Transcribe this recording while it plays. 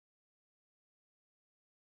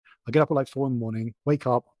I get up at like 4 in the morning, wake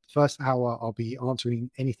up, first hour, I'll be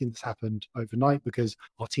answering anything that's happened overnight because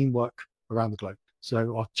our team work around the globe. So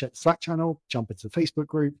I'll check the Slack channel, jump into the Facebook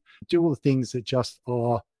group, do all the things that just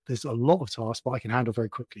are, there's a lot of tasks, but I can handle very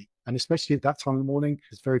quickly. And especially at that time in the morning,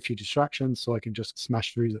 there's very few distractions, so I can just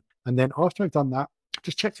smash through them. And then after I've done that,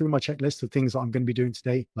 just check through my checklist of things that I'm going to be doing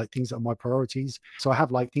today, like things that are my priorities. So I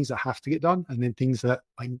have like things that have to get done and then things that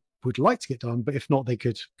I would like to get done, but if not, they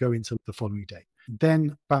could go into the following day.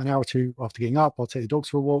 Then about an hour or two after getting up, I'll take the dogs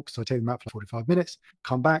for a walk. So I take them out for 45 minutes,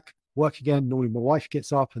 come back, work again. Normally my wife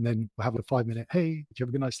gets up and then we'll have a 5-minute, hey, did you have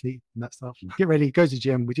a good night's sleep and that stuff. Get ready, go to the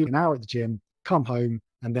gym. We do an hour at the gym, come home,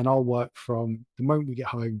 and then I'll work from the moment we get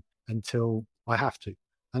home until I have to.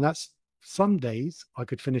 And that's some days I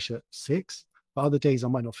could finish at 6, but other days I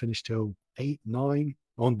might not finish till 8, 9,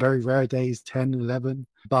 on very rare days, 10, 11.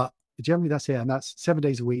 But generally that's it. And that's 7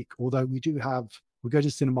 days a week. Although we go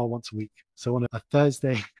to cinema once a week. So on a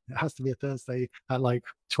Thursday, it has to be a Thursday at like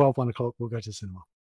 12, 1 o'clock, we'll go to cinema.